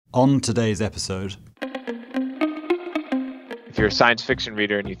On today's episode, if you're a science fiction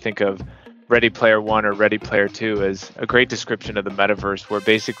reader and you think of Ready Player One or Ready Player Two as a great description of the metaverse, where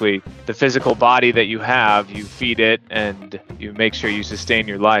basically the physical body that you have, you feed it and you make sure you sustain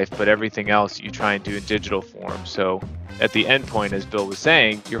your life, but everything else you try and do in digital form. So at the end point, as Bill was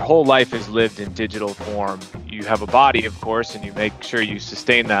saying, your whole life is lived in digital form. You have a body, of course, and you make sure you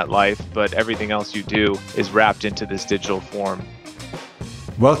sustain that life, but everything else you do is wrapped into this digital form.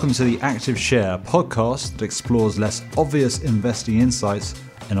 welcome to the Active Share podcast that explores less obvious investing insights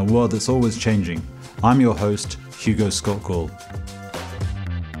in a world that's always changing. I'm your host, Hugo Scott-Gall.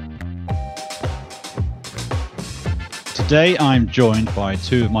 Today I'm joined by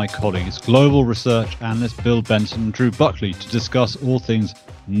two of my colleagues, global research analyst Bill Benton and Drew Buckley, to discuss all things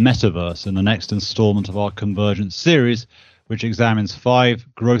metaverse in the next installment of our Convergence series, which examines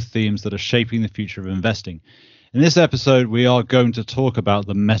 5 growth themes that are shaping the future of investing. In this episode, we are going to talk about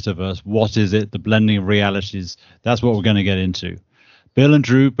the metaverse. What is it? The blending of realities. That's what we're going to get into. Bill and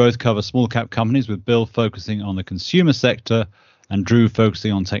Drew both cover small cap companies, with Bill focusing on the consumer sector and Drew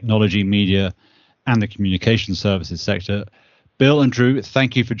focusing on technology, media, and the communication services sector. Bill and Drew,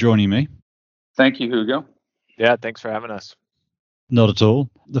 thank you for joining me. Thank you, Hugo. Yeah, thanks for having us. Not at all.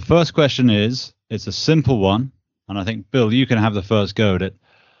 The first question is, it's a simple one, and I think, Bill, you can have the first go at it.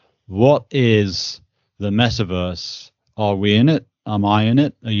 What is the metaverse? Are we in it? Am I in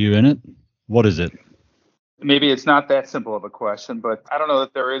it? Are you in it? What is it? Maybe it's not that simple of a question, but I don't know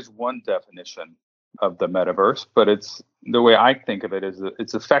that there is one definition of the metaverse, but it's the way I think of it is that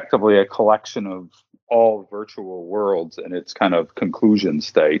it's effectively a collection of all virtual worlds in its kind of conclusion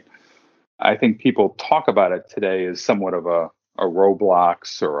state. I think people talk about it today as somewhat of a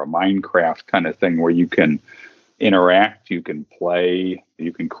Roblox or a Minecraft kind of thing where you can interact, you can play,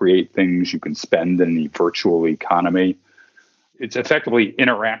 you can create things, you can spend in the virtual economy. It's effectively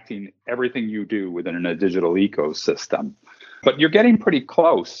interacting everything you do within a digital ecosystem. But you're getting pretty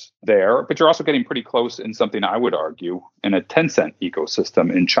close there, but you're also getting pretty close in something I would argue in a Tencent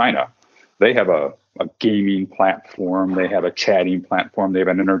ecosystem in China. They have a gaming platform, they have a chatting platform, they have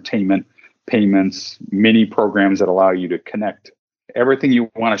an entertainment, payments, mini programs that allow you to connect everything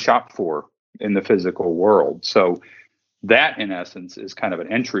you want to shop for in the physical world. So that, in essence, is kind of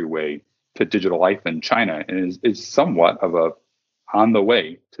an entryway to digital life in China, and is somewhat of a on the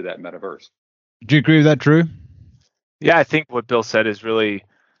way to that metaverse. Do you agree with that, Drew? Yeah, I think what Bill said is really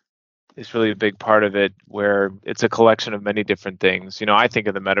a big part of it, where it's a collection of many different things. You know, I think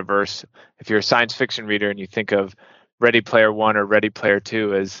of the metaverse, if you're a science fiction reader and you think of Ready Player One or Ready Player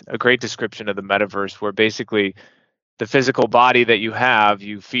Two as a great description of the metaverse, where basically the physical body that you have,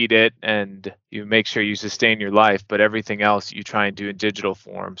 you feed it and you make sure you sustain your life, but everything else you try and do in digital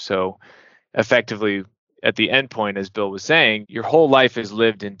form. So effectively, at the end point, as Bill was saying, your whole life is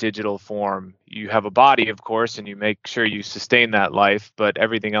lived in digital form. You have a body, of course, and you make sure you sustain that life, but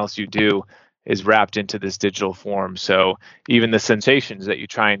everything else you do is wrapped into this digital form. So even the sensations that you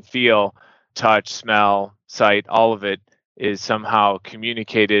try and feel, touch, smell, sight, all of it is somehow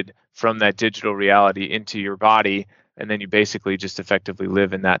communicated from that digital reality into your body. And then you basically just effectively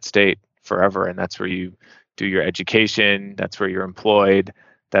live in that state forever. And that's where you do your education. That's where you're employed.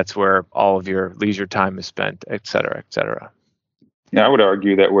 That's where all of your leisure time is spent, et cetera, et cetera. Yeah, I would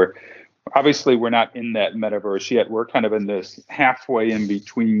argue that we're not in that metaverse yet. We're kind of in this halfway in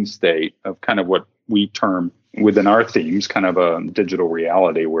between state of kind of what we term within our themes, kind of a digital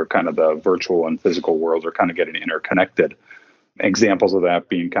reality, where kind of the virtual and physical worlds are kind of getting interconnected. Examples of that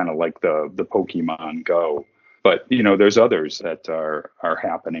being kind of like the Pokemon Go. But, you know, there's others that are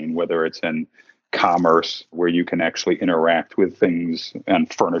happening, whether it's in commerce, where you can actually interact with things,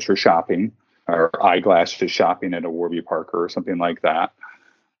 and furniture shopping or eyeglasses shopping at a Warby Parker or something like that.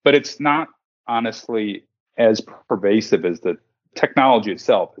 But it's not honestly as pervasive as the technology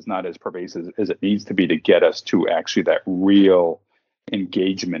itself is not as pervasive as it needs to be to get us to actually that real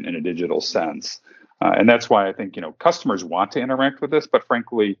engagement in a digital sense. And that's why I think, you know, customers want to interact with this, but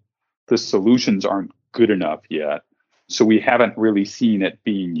frankly, the solutions aren't good enough yet. So we haven't really seen it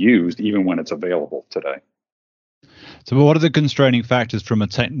being used even when it's available today. So what are the constraining factors from a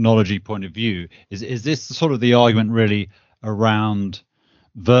technology point of view? Is this sort of the argument really around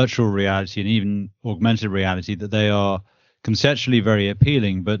virtual reality and even augmented reality, that they are conceptually very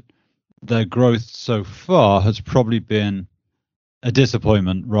appealing, but their growth so far has probably been a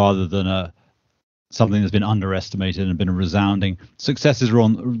disappointment rather than something that's been underestimated and been a resounding success is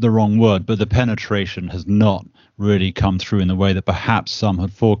the wrong word, but the penetration has not really come through in the way that perhaps some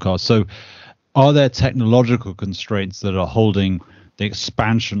had forecast. So are there technological constraints that are holding the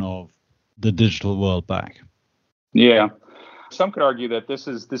expansion of the digital world back? Yeah, Some could argue that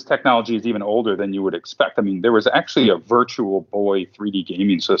this technology is even older than you would expect. I mean, there was actually a Virtual Boy 3D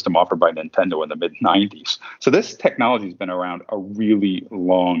gaming system offered by Nintendo in the mid-90s. So this technology has been around a really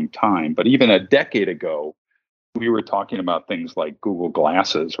long time. But even a decade ago, we were talking about things like Google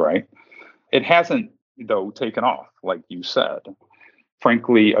Glasses, right? It hasn't, though, taken off, like you said.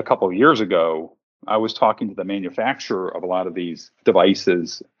 Frankly, a couple of years ago, I was talking to the manufacturer of a lot of these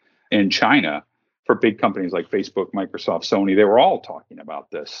devices in China for big companies like Facebook, Microsoft, Sony. They were all talking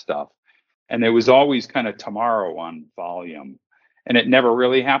about this stuff. And it was always kind of tomorrow on volume. And it never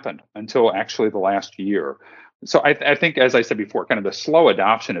really happened until actually the last year. So I think, as I said before, kind of the slow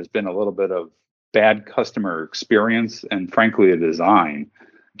adoption has been a little bit of bad customer experience and, frankly, a design.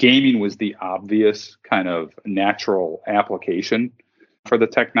 Gaming was the obvious kind of natural application for the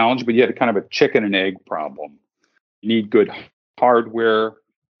technology, but you had kind of a chicken and egg problem. You need good hardware.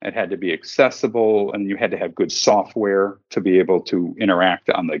 It had to be accessible, and you had to have good software to be able to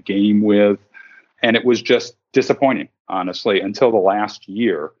interact on the game with. And it was just disappointing, honestly, until the last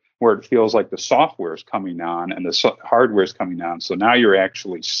year, where it feels like the software is coming on and the hardware is coming on. So now you're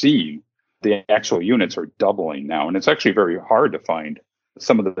actually seeing the actual units are doubling now. And it's actually very hard to find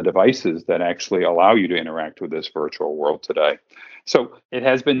some of the devices that actually allow you to interact with this virtual world today. So it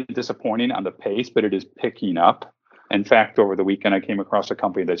has been disappointing on the pace, but it is picking up. In fact, over the weekend, I came across a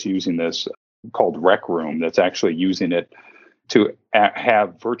company that's using this called Rec Room that's actually using it to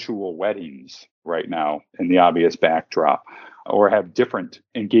have virtual weddings right now in the obvious backdrop, or have different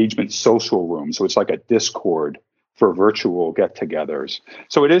engagement social rooms. So it's like a Discord for virtual get-togethers.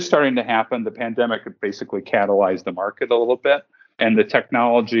 So it is starting to happen. The pandemic basically catalyzed the market a little bit, and the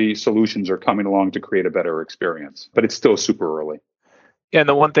technology solutions are coming along to create a better experience, but it's still super early. Yeah, and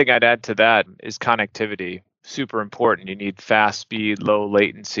the one thing I'd add to that is connectivity. Super important. You need fast speed, low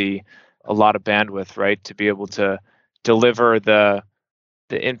latency, a lot of bandwidth, right, to be able to deliver the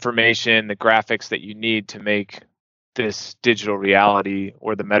information, the graphics that you need to make this digital reality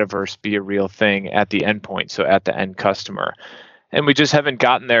or the metaverse be a real thing at the endpoint, so at the end customer. And we just haven't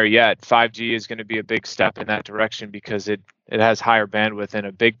gotten there yet. 5G is going to be a big step in that direction because it has higher bandwidth, and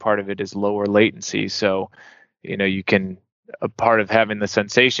a big part of it is lower latency. So, you can, a part of having the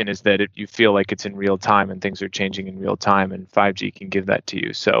sensation is that you feel like it's in real time and things are changing in real time, and 5G can give that to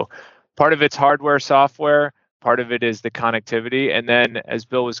you. So part of it's hardware, software, part of it is the connectivity. And then, as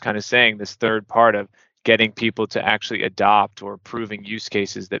Bill was kind of saying, this third part of getting people to actually adopt or proving use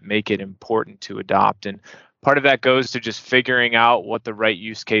cases that make it important to adopt. And part of that goes to just figuring out what the right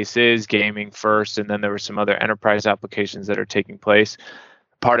use case is, gaming first, and then there were some other enterprise applications that are taking place.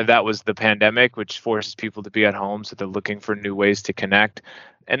 Part of that was the pandemic, which forces people to be at home, so they're looking for new ways to connect.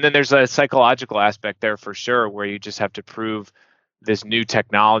 And then there's a psychological aspect there for sure, where you just have to prove this new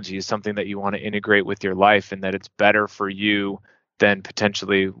technology is something that you want to integrate with your life and that it's better for you than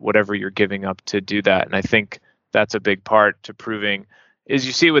potentially whatever you're giving up to do that. And I think that's a big part to proving. As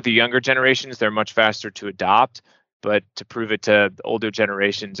you see with the younger generations, they're much faster to adopt, but to prove it to older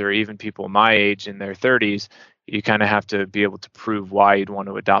generations or even people my age in their 30s, you kind of have to be able to prove why you'd want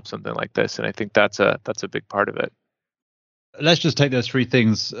to adopt something like this. And I think that's a big part of it. Let's just take those three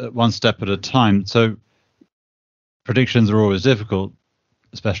things one step at a time. So predictions are always difficult,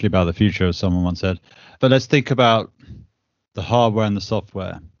 especially about the future, as someone once said. But let's think about the hardware and the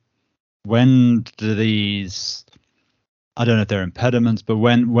software. When do these, I don't know if they're impediments, but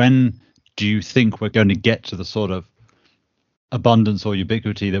when do you think we're going to get to the sort of abundance or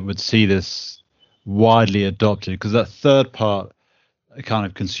ubiquity that would see this widely adopted? Because that third part, a kind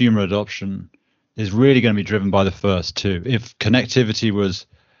of consumer adoption, is really going to be driven by the first two. If connectivity was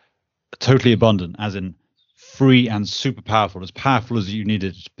totally abundant, as in free and super powerful as you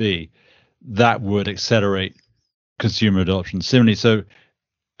needed it to be, that would accelerate consumer adoption. Similarly, so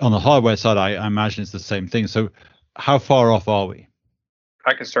on the hardware side, I imagine it's the same thing. So how far off are we?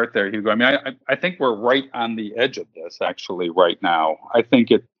 I can start there, Hugo. I mean, I think we're right on the edge of this actually right now. I think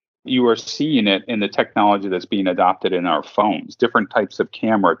you are seeing it in the technology that's being adopted in our phones, different types of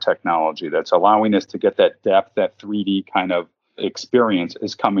camera technology that's allowing us to get that depth, that 3D kind of experience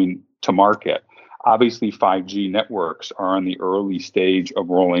is coming to market. Obviously, 5G networks are on the early stage of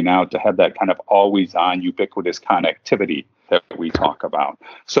rolling out to have that kind of always-on ubiquitous connectivity that we talk about.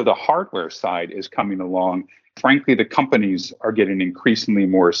 So the hardware side is coming along. Frankly, the companies are getting increasingly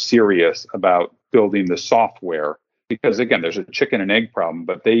more serious about building the software because, again, there's a chicken and egg problem,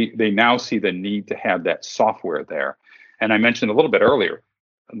 but they now see the need to have that software there. And I mentioned a little bit earlier,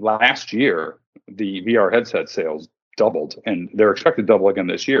 last year, the VR headset sales doubled, and they're expected to double again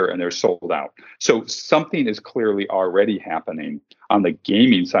this year, and they're sold out. So something is clearly already happening on the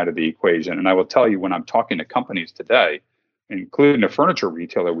gaming side of the equation. And I will tell you, when I'm talking to companies today, including a furniture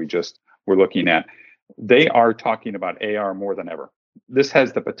retailer we just were looking at, they are talking about AR more than ever. This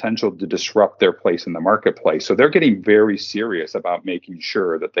has the potential to disrupt their place in the marketplace. So they're getting very serious about making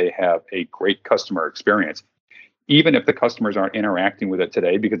sure that they have a great customer experience. Even if the customers aren't interacting with it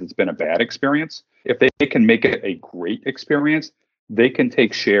today because it's been a bad experience, if they can make it a great experience, they can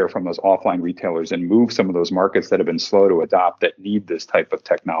take share from those offline retailers and move some of those markets that have been slow to adopt that need this type of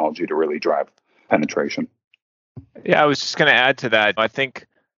technology to really drive penetration. Yeah, I was just going to add to that. I think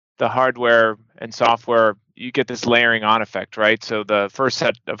the hardware and software, you get this layering on effect, right? So the first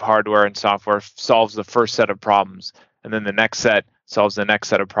set of hardware and software solves the first set of problems, and then the next set solves the next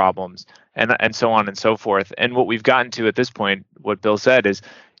set of problems, and so on and so forth. And what we've gotten to at this point, what Bill said, is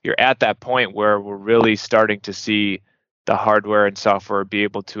you're at that point where we're really starting to see the hardware and software be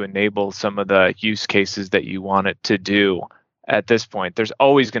able to enable some of the use cases that you want it to do. At this point, there's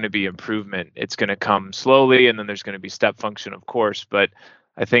always going to be improvement. It's going to come slowly, and then there's going to be step function, of course. But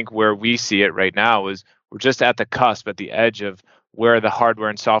I think where we see it right now is we're just at the cusp, at the edge of where the hardware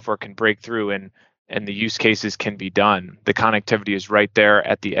and software can break through and the use cases can be done. The connectivity is right there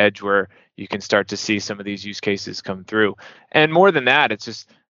at the edge where you can start to see some of these use cases come through. And more than that, it's just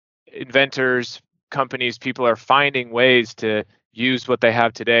inventors, companies, people are finding ways to use what they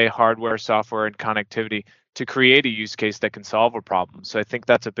have today, hardware, software, and connectivity, to create a use case that can solve a problem. So I think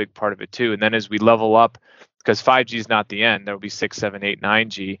that's a big part of it too. And then as we level up, because 5G is not the end, there'll be 6, 7, 8,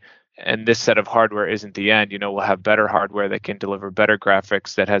 9G, and this set of hardware isn't the end. We'll have better hardware that can deliver better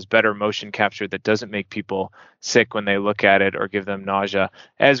graphics, that has better motion capture, that doesn't make people sick when they look at it or give them nausea.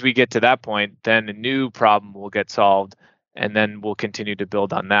 As we get to that point, then a new problem will get solved, and then we'll continue to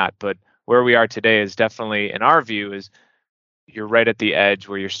build on that. But where we are today is definitely, in our view, is you're right at the edge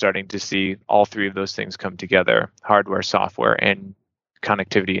where you're starting to see all three of those things come together: hardware, software, and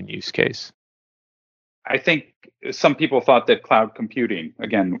connectivity and use case. I think some people thought that cloud computing,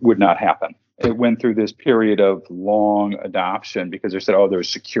 again, would not happen. It went through this period of long adoption because they said, oh, there's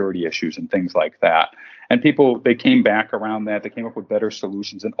security issues and things like that. And people, they came back around that. They came up with better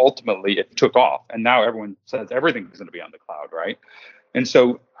solutions. And ultimately, it took off. And now everyone says everything's going to be on the cloud, right? And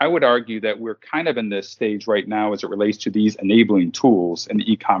so I would argue that we're kind of in this stage right now as it relates to these enabling tools in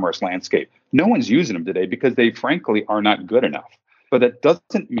the e-commerce landscape. No one's using them today because they, frankly, are not good enough. But that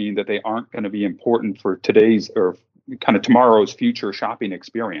doesn't mean that they aren't going to be important for today's or kind of tomorrow's future shopping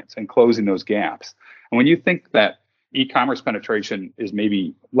experience and closing those gaps. And when you think that e-commerce penetration is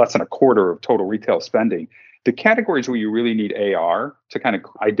maybe less than a quarter of total retail spending, the categories where you really need AR to kind of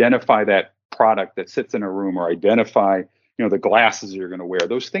identify that product that sits in a room or identify, the glasses you're going to wear,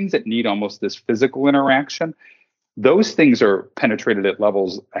 those things that need almost this physical interaction, those things are penetrated at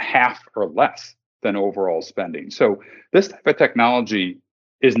levels a half or less than overall spending. So this type of technology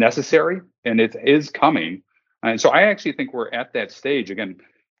is necessary and it is coming. And so I actually think we're at that stage. Again,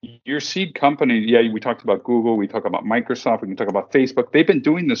 your seed company, we talked about Google, we talk about Microsoft, we can talk about Facebook. They've been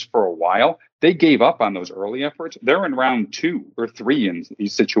doing this for a while. They gave up on those early efforts. They're in round 2 or 3 in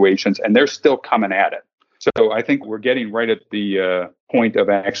these situations, and they're still coming at it. So I think we're getting right at the point of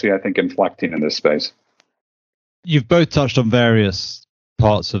actually, I think, inflecting in this space. You've both touched on various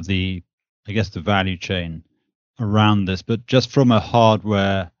parts of the value chain around this, but just from a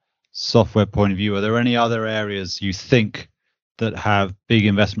hardware, software point of view, are there any other areas you think that have big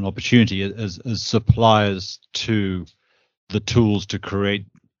investment opportunity as suppliers to the tools to create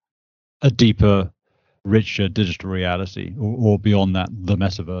a deeper, richer digital reality, or beyond that, the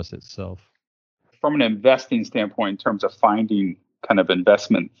metaverse itself? From an investing standpoint, in terms of finding kind of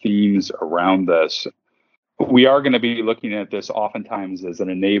investment themes around this, we are going to be looking at this oftentimes as an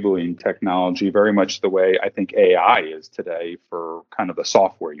enabling technology, very much the way I think AI is today for kind of the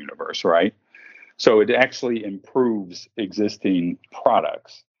software universe, right? So it actually improves existing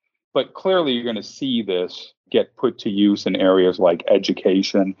products. But clearly, you're going to see this get put to use in areas like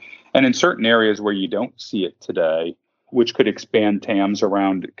education and in certain areas where you don't see it today, which could expand TAMs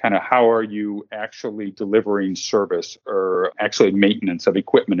around kind of how are you actually delivering service or actually maintenance of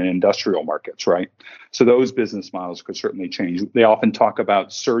equipment in industrial markets, right? So those business models could certainly change. They often talk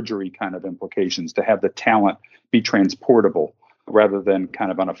about surgery kind of implications to have the talent be transportable rather than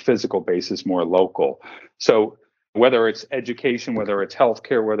kind of on a physical basis, more local. So whether it's education, whether it's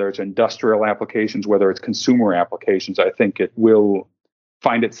healthcare, whether it's industrial applications, whether it's consumer applications, I think it will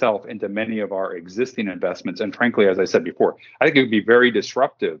find itself into many of our existing investments. And frankly, as I said before, I think it would be very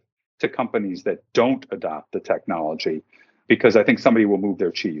disruptive to companies that don't adopt the technology, because I think somebody will move their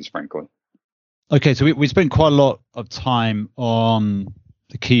cheese, frankly. Okay, so we spent quite a lot of time on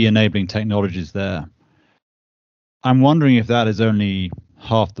the key enabling technologies there. I'm wondering if that is only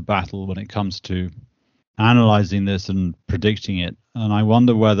half the battle when it comes to analyzing this and predicting it. And I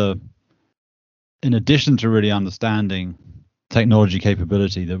wonder whether, in addition to really understanding technology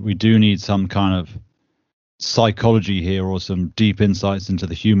capability, that we do need some kind of psychology here, or some deep insights into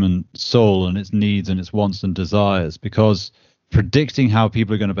the human soul and its needs and its wants and desires, because predicting how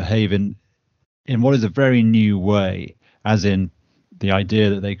people are going to behave in what is a very new way, as in the idea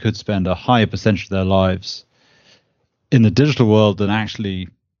that they could spend a higher percentage of their lives in the digital world than actually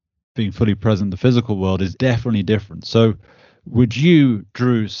being fully present in the physical world, is definitely different. So would you,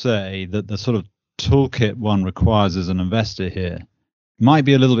 Drew, say that the sort of toolkit one requires as an investor here might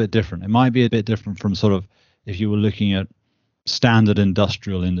be a little bit different? It might be a bit different from sort of if you were looking at standard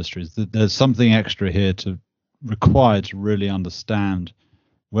industrial industries, that there's something extra here required to really understand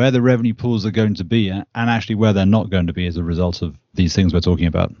where the revenue pools are going to be and actually where they're not going to be as a result of these things we're talking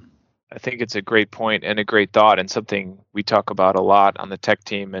about. I think it's a great point and a great thought, and something we talk about a lot on the tech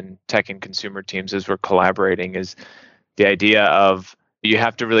team and tech and consumer teams as we're collaborating, is the idea of you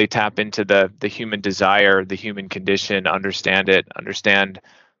have to really tap into the human desire, the human condition, understand it, understand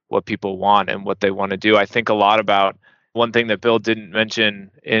what people want and what they want to do. I think a lot about one thing that Bill didn't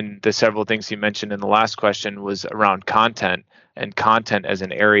mention in the several things he mentioned in the last question was around content, and content as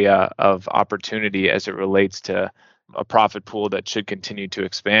an area of opportunity as it relates to a profit pool that should continue to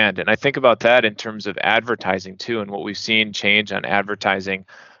expand. And I think about that in terms of advertising too, and what we've seen change on advertising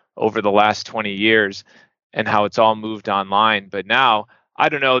over the last 20 years and how it's all moved online. But now, I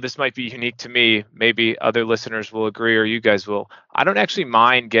don't know, this might be unique to me. Maybe other listeners will agree, or you guys will. I don't actually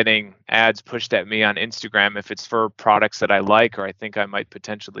mind getting ads pushed at me on Instagram if it's for products that I like or I think I might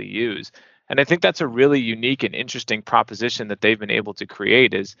potentially use. And I think that's a really unique and interesting proposition that they've been able to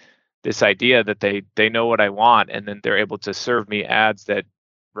create, is this idea that they know what I want, and then they're able to serve me ads that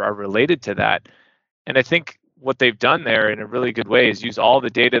are related to that. And I think what they've done there in a really good way is use all the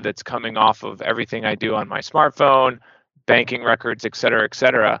data that's coming off of everything I do on my smartphone, banking records, et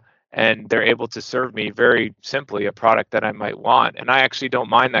cetera, and they're able to serve me very simply a product that I might want. And I actually don't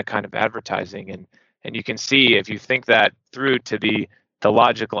mind that kind of advertising. And you can see, if you think that through to the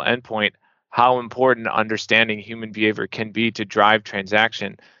logical endpoint, how important understanding human behavior can be to drive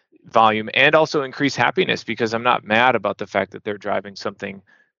transaction volume and also increase happiness, because I'm not mad about the fact that they're driving something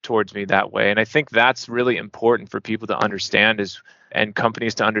towards me that way. And I think that's really important for people to understand, and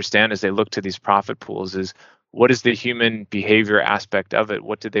companies to understand as they look to these profit pools, is what is the human behavior aspect of it?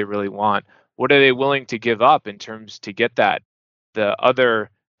 What do they really want? What are they willing to give up in terms to get that? The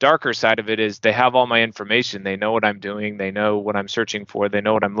other darker side of it is they have all my information. They know what I'm doing. They know what I'm searching for. They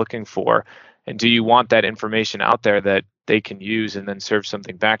know what I'm looking for. And do you want that information out there that they can use and then serve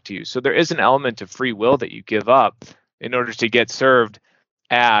something back to you? So there is an element of free will that you give up in order to get served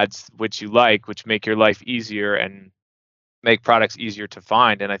ads which you like, which make your life easier and make products easier to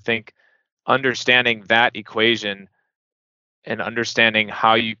find. And I think understanding that equation and understanding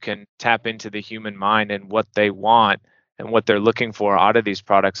how you can tap into the human mind and what they want and what they're looking for out of these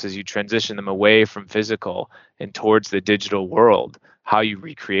products as you transition them away from physical and towards the digital world, how you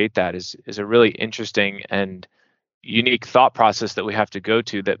recreate that is a really interesting and unique thought process that we have to go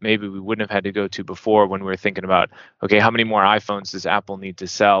to that maybe we wouldn't have had to go to before, when we were thinking about, okay, how many more iPhones does Apple need to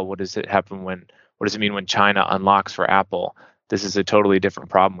sell? What does it mean when China unlocks for Apple? This is a totally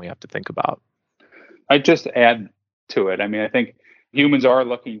different problem we have to think about. I'd just add to it. I mean, I think humans are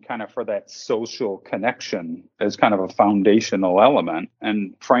looking kind of for that social connection as kind of a foundational element.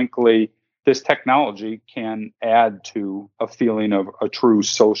 And frankly, this technology can add to a feeling of a true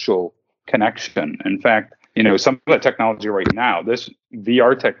social connection. In fact, some of the technology right now, this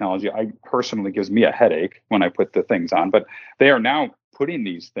VR technology, I personally gives me a headache when I put the things on, but they are now putting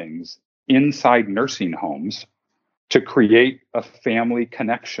these things inside nursing homes to create a family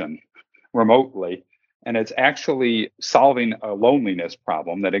connection remotely. And it's actually solving a loneliness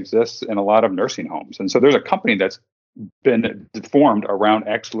problem that exists in a lot of nursing homes. And so there's a company that's been formed around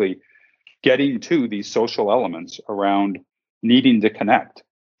actually getting to these social elements around needing to connect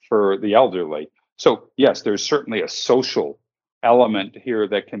for the elderly. So yes, there's certainly a social element here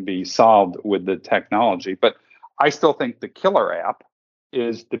that can be solved with the technology, but I still think the killer app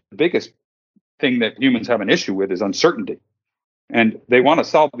is the biggest thing that humans have an issue with, is uncertainty. And they want to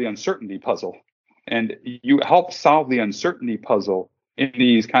solve the uncertainty puzzle. And you help solve the uncertainty puzzle in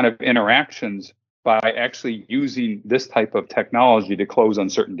these kind of interactions by actually using this type of technology to close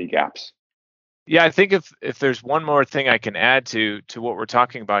uncertainty gaps. Yeah, I think if there's one more thing I can add to what we're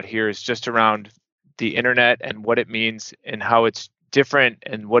talking about here, is just around the internet and what it means and how it's different,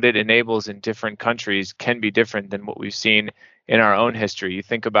 and what it enables in different countries can be different than what we've seen in our own history. You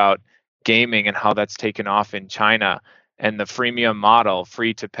think about gaming and how that's taken off in China, and the freemium model,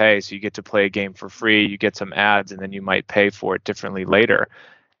 free to pay. So you get to play a game for free, you get some ads, and then you might pay for it differently later.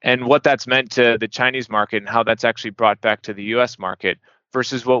 And what that's meant to the Chinese market and how that's actually brought back to the US market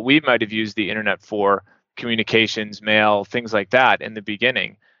versus what we might have used the internet for, communications, mail, things like that in the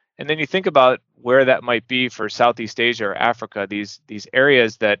beginning. And then you think about where that might be for Southeast Asia or Africa, these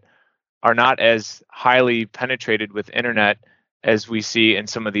areas that are not as highly penetrated with internet as we see in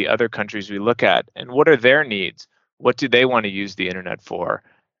some of the other countries we look at. And what are their needs? What do they want to use the internet for?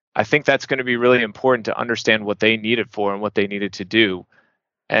 I think that's going to be really important to understand what they need it for and what they need it to do.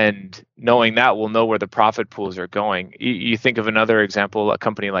 And knowing that, we'll know where the profit pools are going. You think of another example, a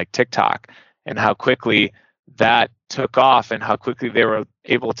company like TikTok, and how quickly that took off and how quickly they were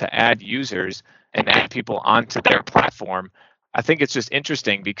able to add users and add people onto their platform. I think it's just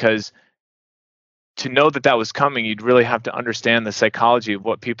interesting because to know that that was coming, you'd really have to understand the psychology of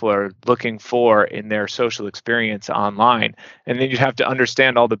what people are looking for in their social experience online. And then you'd have to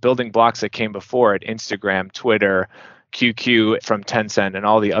understand all the building blocks that came before it, Instagram, Twitter, QQ from Tencent, and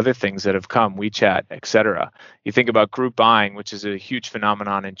all the other things that have come, WeChat, etc. You think about group buying, which is a huge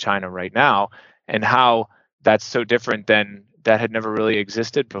phenomenon in China right now, and how that's so different than that had never really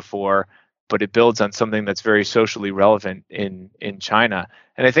existed before, but it builds on something that's very socially relevant in China.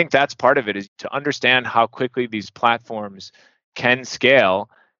 And I think that's part of it, is to understand how quickly these platforms can scale.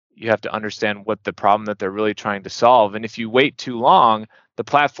 You have to understand what the problem that they're really trying to solve. And if you wait too long, the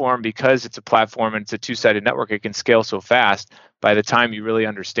platform, because it's a platform and it's a two-sided network, it can scale so fast. By the time you really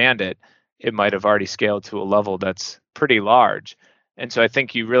understand it, it might have already scaled to a level that's pretty large. And so I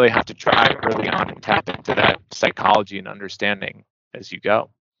think you really have to try early on and tap into that psychology and understanding as you go.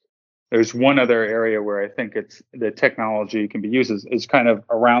 There's one other area where I think it's the technology can be used is kind of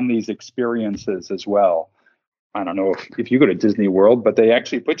around these experiences as well. I don't know if you go to Disney World, but they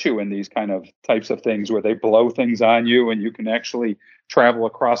actually put you in these kind of types of things where they blow things on you and you can actually travel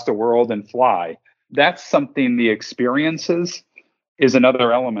across the world and fly. That's something, the experiences is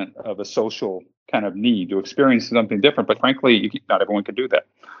another element of a social kind of need to experience something different. But frankly, not everyone can do that.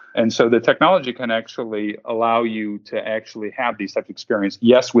 And so the technology can actually allow you to actually have these types of experience,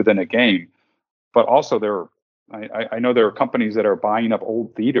 yes, within a game, but also I know there are companies that are buying up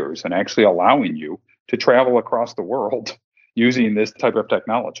old theaters and actually allowing you to travel across the world using this type of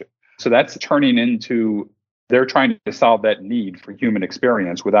technology. So that's turning into, they're trying to solve that need for human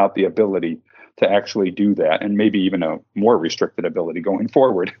experience without the ability to actually do that, and maybe even a more restricted ability going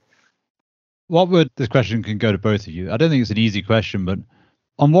forward. This question can go to both of you. I don't think it's an easy question, but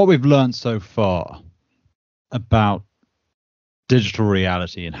on what we've learned so far about digital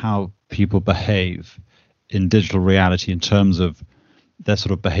reality and how people behave in digital reality in terms of their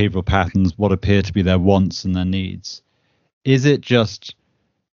sort of behavioral patterns, what appear to be their wants and their needs, is it just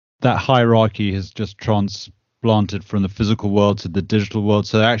that hierarchy has just transplanted from the physical world to the digital world?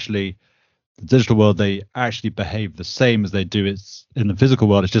 So actually, the digital world, they actually behave the same as they do it in the physical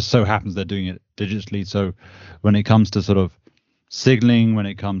world. It just so happens they're doing it digitally. So when it comes to sort of signaling, when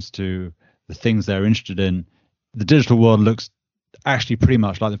it comes to the things they're interested in, the digital world looks actually pretty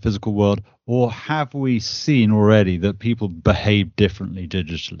much like the physical world. Or have we seen already that people behave differently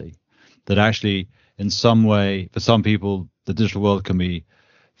digitally? That actually, in some way, for some people, the digital world can be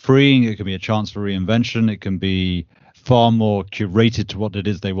freeing. It can be a chance for reinvention. It can be far more curated to what it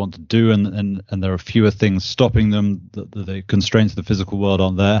is they want to do, and there are fewer things stopping them. The constraints of the physical world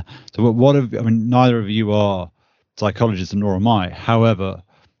aren't there. So neither of you are psychologists, nor am I. However,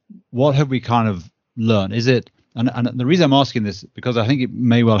 what have we kind of learned? Is it, and the reason I'm asking this, because I think it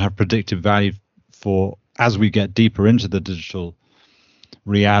may well have predictive value for as we get deeper into the digital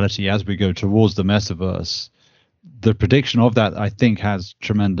reality, as we go towards the metaverse, the prediction of that, I think, has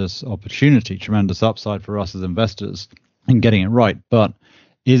tremendous opportunity, tremendous upside for us as investors in getting it right. But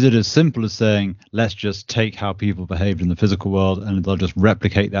is it as simple as saying, let's just take how people behaved in the physical world and they'll just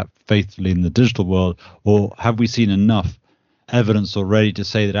replicate that faithfully in the digital world? Or have we seen enough evidence already to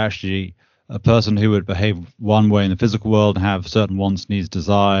say that actually a person who would behave one way in the physical world and have certain wants, needs,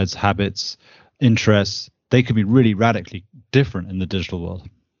 desires, habits, interests, they could be really radically different in the digital world?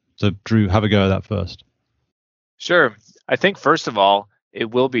 So Drew, have a go at that first. Sure. I think, first of all, it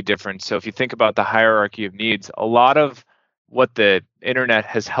will be different. So if you think about the hierarchy of needs, a lot of what the internet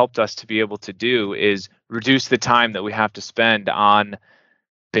has helped us to be able to do is reduce the time that we have to spend on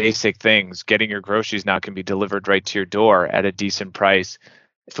basic things. Getting your groceries now can be delivered right to your door at a decent price.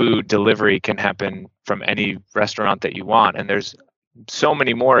 Food delivery can happen from any restaurant that you want. And there's so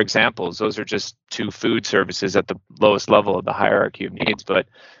many more examples. Those are just two food services at the lowest level of the hierarchy of needs. But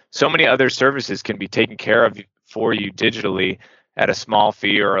so many other services can be taken care of for you digitally at a small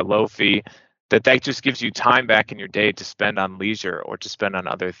fee or a low fee. that just gives you time back in your day to spend on leisure or to spend on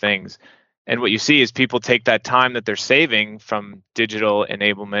other things. And what you see is people take that time that they're saving from digital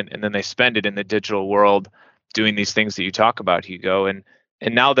enablement and then they spend it in the digital world doing these things that you talk about, Hugo. And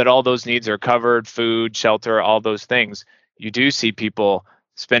now that all those needs are covered, food, shelter, all those things, you do see people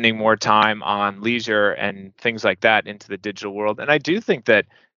spending more time on leisure and things like that into the digital world. And I do think that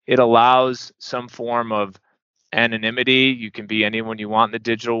it allows some form of anonymity. You can be anyone you want in the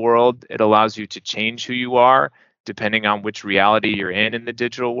digital world. It allows you to change who you are depending on which reality you're in the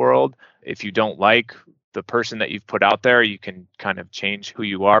digital world. If you don't like the person that you've put out there, you can kind of change who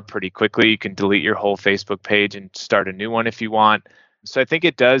you are pretty quickly. You can delete your whole Facebook page and start a new one if you want. So I think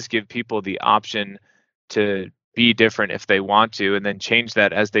it does give people the option to be different if they want to, and then change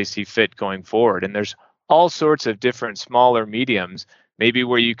that as they see fit going forward. And there's all sorts of different smaller mediums, maybe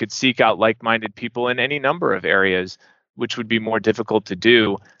where you could seek out like-minded people in any number of areas, which would be more difficult to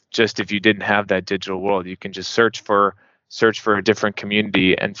do just if you didn't have that digital world. You can just search for a different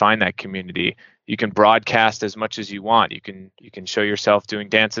community and find that community. You can broadcast as much as you want. You can show yourself doing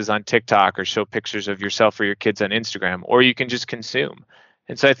dances on TikTok or show pictures of yourself or your kids on Instagram, or you can just consume.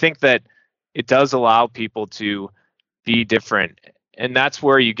 And so I think that it does allow people to be different. And that's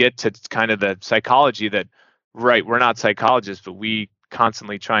where you get to kind of the psychology that, right, we're not psychologists, but we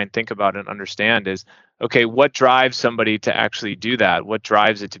constantly try and think about and understand is, okay, what drives somebody to actually do that? What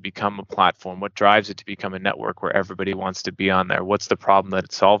drives it to become a platform? What drives it to become a network where everybody wants to be on there? What's the problem that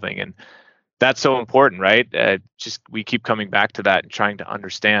it's solving? And that's so important, right? Just we keep coming back to that and trying to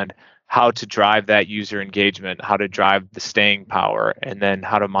understand how to drive that user engagement, how to drive the staying power, and then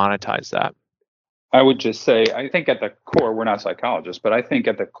how to monetize that. I would just say, I think at the core, we're not psychologists, but I think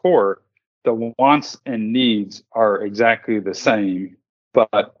at the core, the wants and needs are exactly the same.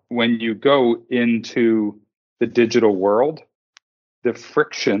 But when you go into the digital world, the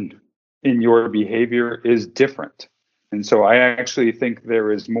friction in your behavior is different. And so I actually think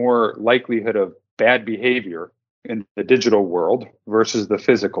there is more likelihood of bad behavior in the digital world versus the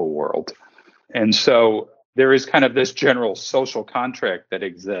physical world. And so there is kind of this general social contract that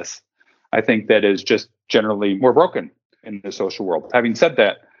exists, I think, that is just generally more broken in the social world. Having said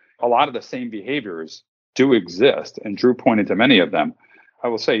that, a lot of the same behaviors do exist, and Drew pointed to many of them. I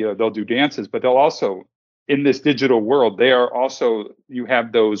will say, they'll do dances, but they'll also, in this digital world, they are also, you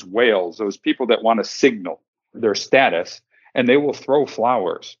have those whales, those people that want to signal their status, and they will throw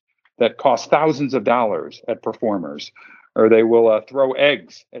flowers that cost thousands of dollars at performers, or they will throw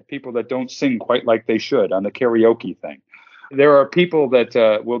eggs at people that don't sing quite like they should on the karaoke thing. There are people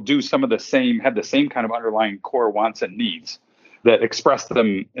that will do some of the same, have the same kind of underlying core wants and needs that express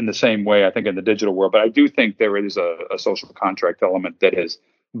them in the same way, I think, in the digital world. But I do think there is a social contract element that is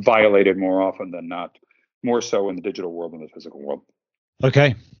violated more often than not, more so in the digital world than the physical world.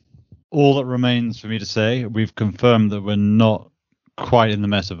 Okay. All that remains for me to say, we've confirmed that we're not quite in the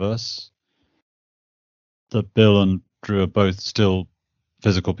metaverse, that Bill and Drew are both still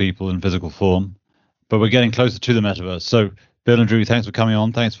physical people in physical form, but we're getting closer to the metaverse. So, Bill and Drew, thanks for coming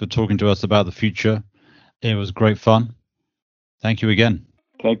on. Thanks for talking to us about the future. It was great fun. Thank you again.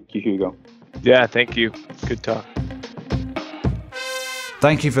 Thank you, Hugo. Yeah, thank you. Good talk.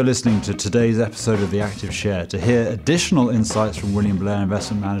 Thank you for listening to today's episode of The Active Share. To hear additional insights from William Blair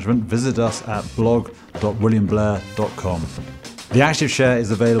Investment Management, visit us at blog.williamblair.com. The Active Share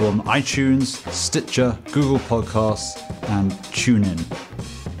is available on iTunes, Stitcher, Google Podcasts, and TuneIn.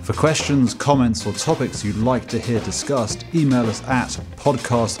 For questions, comments, or topics you'd like to hear discussed, email us at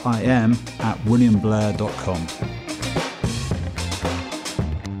podcastim@williamblair.com.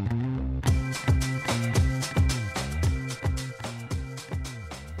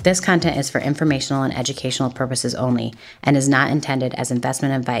 This content is for informational and educational purposes only and is not intended as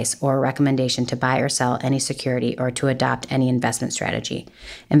investment advice or a recommendation to buy or sell any security or to adopt any investment strategy.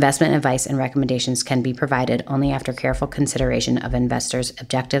 Investment advice and recommendations can be provided only after careful consideration of investors'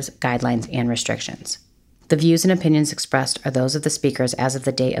 objectives, guidelines, and restrictions. The views and opinions expressed are those of the speakers as of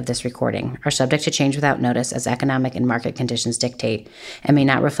the date of this recording, are subject to change without notice as economic and market conditions dictate, and may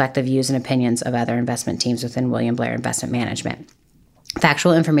not reflect the views and opinions of other investment teams within William Blair Investment Management.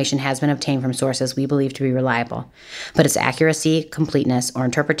 Factual information has been obtained from sources we believe to be reliable, but its accuracy, completeness, or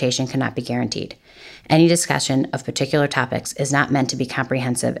interpretation cannot be guaranteed. Any discussion of particular topics is not meant to be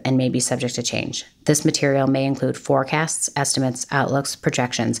comprehensive and may be subject to change. This material may include forecasts, estimates, outlooks,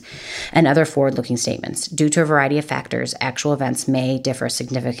 projections, and other forward-looking statements. Due to a variety of factors, actual events may differ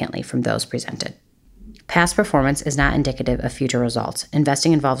significantly from those presented. Past performance is not indicative of future results.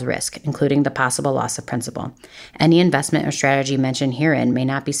 Investing involves risk, including the possible loss of principal. Any investment or strategy mentioned herein may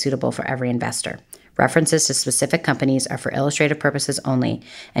not be suitable for every investor. References to specific companies are for illustrative purposes only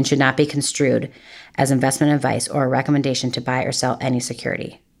and should not be construed as investment advice or a recommendation to buy or sell any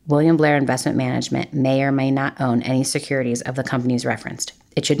security. William Blair Investment Management may or may not own any securities of the companies referenced.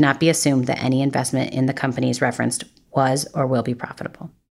 It should not be assumed that any investment in the companies referenced was or will be profitable.